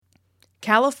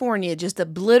California just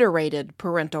obliterated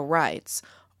parental rights,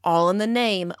 all in the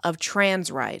name of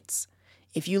trans rights.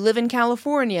 If you live in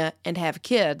California and have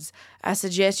kids, I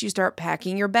suggest you start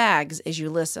packing your bags as you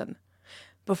listen.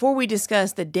 Before we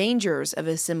discuss the dangers of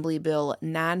Assembly Bill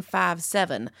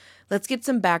 957, let's get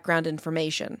some background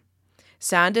information.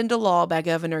 Signed into law by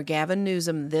Governor Gavin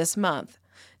Newsom this month,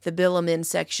 the bill amends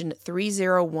Section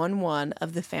 3011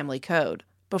 of the Family Code.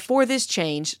 Before this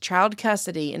change, child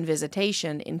custody and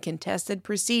visitation in contested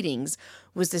proceedings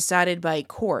was decided by a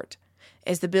court.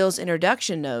 As the bill's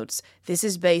introduction notes, this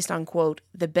is based on, quote,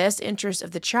 the best interest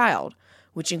of the child,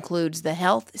 which includes the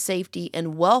health, safety,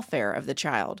 and welfare of the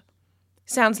child.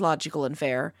 Sounds logical and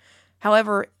fair.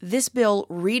 However, this bill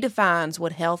redefines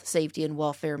what health, safety, and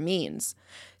welfare means.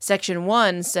 Section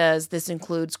 1 says this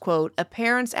includes, quote, a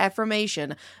parent's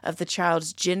affirmation of the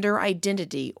child's gender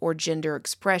identity or gender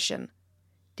expression.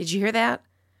 Did you hear that?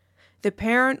 The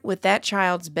parent with that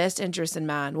child's best interest in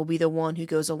mind will be the one who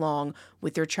goes along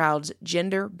with their child's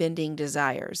gender-bending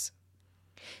desires.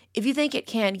 If you think it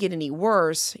can't get any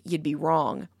worse, you'd be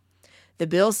wrong. The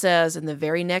bill says in the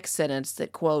very next sentence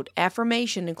that, quote,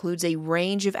 affirmation includes a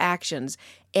range of actions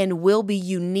and will be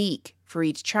unique for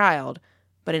each child,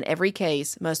 but in every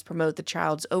case must promote the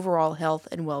child's overall health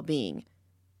and well-being.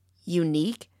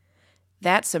 Unique?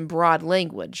 That's some broad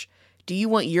language. Do you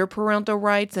want your parental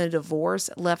rights in a divorce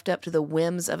left up to the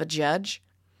whims of a judge?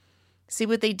 See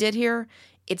what they did here?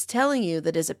 It's telling you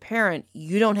that as a parent,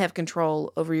 you don't have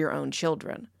control over your own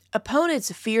children.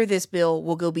 Opponents fear this bill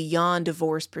will go beyond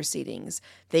divorce proceedings.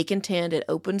 They contend it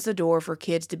opens the door for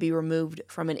kids to be removed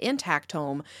from an intact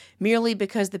home merely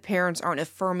because the parents aren't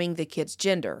affirming the kid's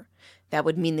gender. That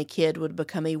would mean the kid would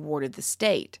become a ward of the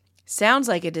state. Sounds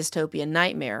like a dystopian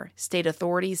nightmare, state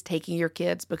authorities taking your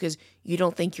kids because you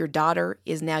don't think your daughter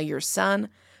is now your son,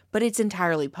 but it's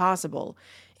entirely possible.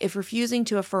 If refusing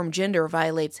to affirm gender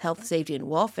violates health, safety, and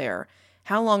welfare,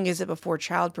 how long is it before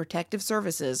Child Protective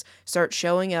Services start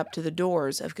showing up to the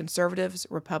doors of conservatives,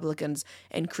 Republicans,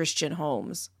 and Christian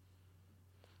homes?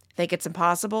 Think it's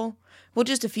impossible? Well,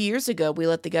 just a few years ago, we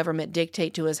let the government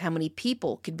dictate to us how many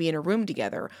people could be in a room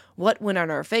together, what went on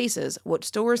our faces, what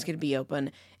stores could be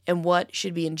open, and what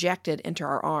should be injected into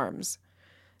our arms.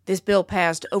 This bill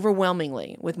passed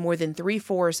overwhelmingly, with more than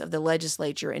 3/4 of the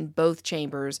legislature in both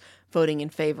chambers voting in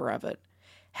favor of it.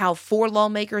 How 4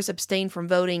 lawmakers abstained from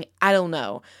voting, I don't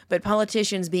know, but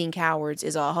politicians being cowards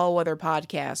is a whole other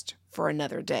podcast for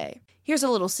another day. Here's a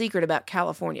little secret about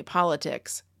California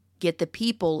politics. Get the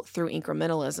people through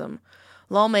incrementalism.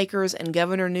 Lawmakers and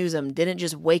Governor Newsom didn't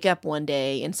just wake up one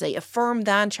day and say, affirm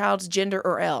thine child's gender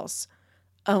or else.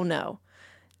 Oh no.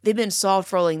 They've been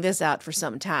soft rolling this out for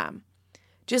some time.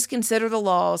 Just consider the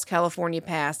laws California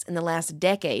passed in the last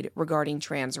decade regarding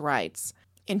trans rights.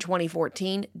 In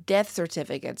 2014, death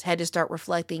certificates had to start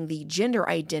reflecting the gender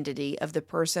identity of the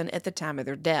person at the time of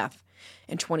their death.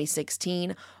 In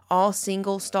 2016, all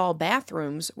single-stall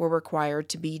bathrooms were required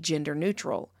to be gender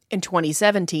neutral. In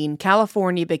 2017,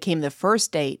 California became the first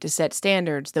state to set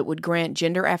standards that would grant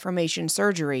gender affirmation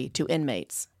surgery to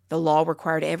inmates. The law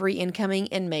required every incoming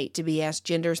inmate to be asked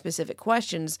gender-specific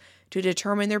questions to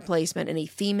determine their placement in a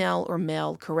female or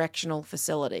male correctional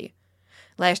facility.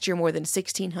 Last year, more than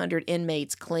 1,600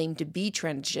 inmates claimed to be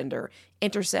transgender,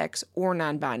 intersex, or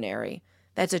non-binary.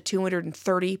 That's a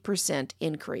 230%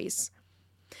 increase.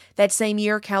 That same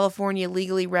year, California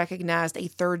legally recognized a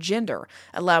third gender,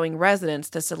 allowing residents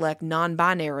to select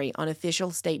non-binary on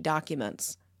official state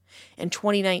documents. In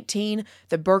 2019,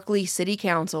 the Berkeley City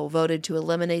Council voted to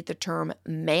eliminate the term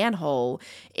manhole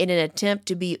in an attempt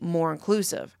to be more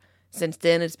inclusive. Since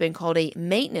then, it's been called a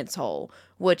maintenance hole,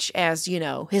 which, as you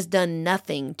know, has done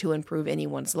nothing to improve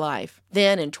anyone's life.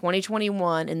 Then, in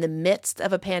 2021, in the midst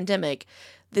of a pandemic,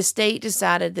 the state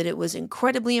decided that it was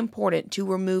incredibly important to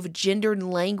remove gendered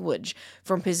language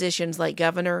from positions like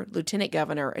governor, lieutenant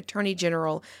governor, attorney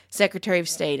general, secretary of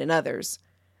state, and others.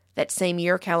 That same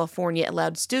year, California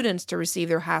allowed students to receive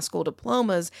their high school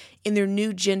diplomas in their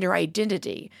new gender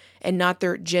identity and not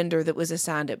their gender that was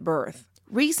assigned at birth.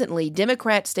 Recently,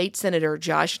 Democrat State Senator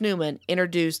Josh Newman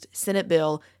introduced Senate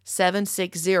Bill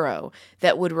 760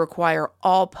 that would require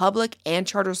all public and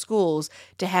charter schools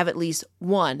to have at least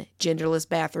one genderless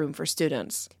bathroom for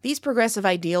students. These progressive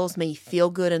ideals may feel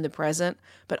good in the present,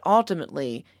 but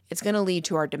ultimately, it's going to lead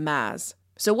to our demise.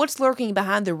 So what's lurking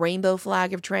behind the rainbow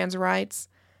flag of trans rights?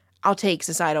 I'll take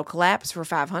societal collapse for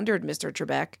 500, Mr.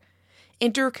 Trebek.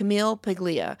 Enter Camille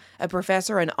Paglia, a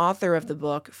professor and author of the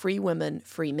book Free Women,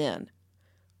 Free Men.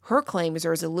 Her claims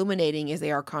are as illuminating as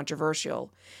they are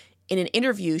controversial. In an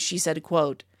interview, she said,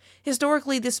 quote,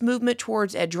 Historically, this movement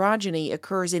towards androgyny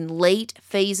occurs in late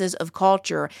phases of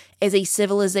culture as a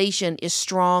civilization is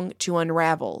strong to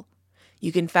unravel.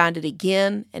 You can find it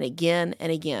again and again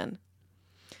and again.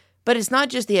 But it's not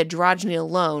just the androgyny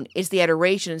alone, it's the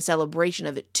adoration and celebration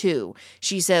of it too.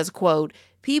 She says, quote,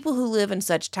 people who live in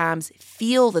such times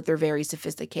feel that they're very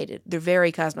sophisticated, they're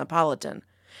very cosmopolitan.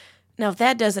 Now, if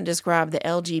that doesn't describe the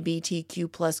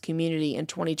LGBTQ plus community in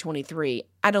 2023,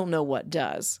 I don't know what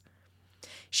does.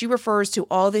 She refers to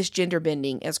all this gender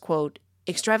bending as, quote,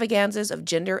 extravaganzas of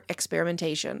gender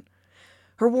experimentation.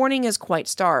 Her warning is quite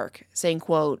stark, saying,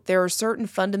 quote, there are certain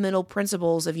fundamental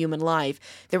principles of human life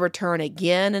that return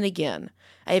again and again.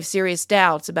 I have serious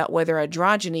doubts about whether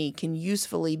androgyny can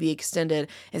usefully be extended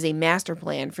as a master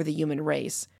plan for the human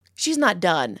race. She's not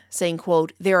done, saying,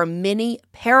 quote, there are many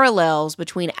parallels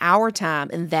between our time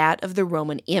and that of the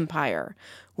Roman Empire.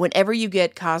 Whenever you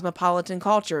get cosmopolitan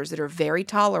cultures that are very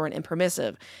tolerant and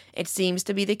permissive, it seems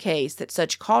to be the case that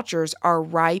such cultures are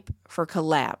ripe for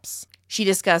collapse. She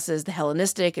discusses the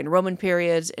Hellenistic and Roman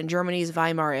periods and Germany's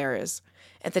Weimar eras.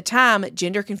 At the time,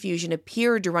 gender confusion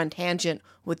appeared to run tangent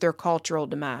with their cultural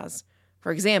demise.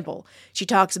 For example, she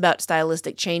talks about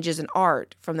stylistic changes in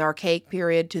art from the archaic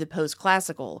period to the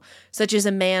post-classical, such as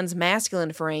a man's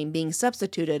masculine frame being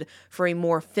substituted for a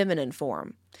more feminine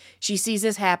form. She sees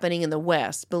this happening in the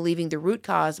West, believing the root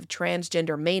cause of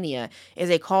transgender mania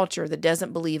is a culture that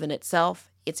doesn't believe in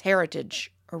itself, its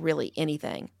heritage, or really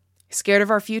anything. Scared of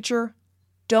our future?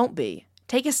 Don't be.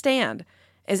 Take a stand.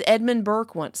 As Edmund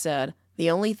Burke once said, the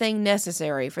only thing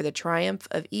necessary for the triumph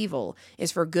of evil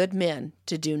is for good men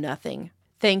to do nothing.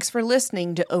 Thanks for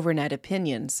listening to Overnight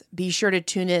Opinions. Be sure to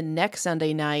tune in next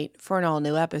Sunday night for an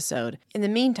all-new episode. In the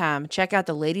meantime, check out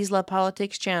the Ladies Love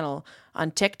Politics channel on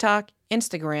TikTok,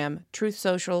 Instagram, Truth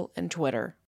Social, and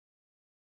Twitter.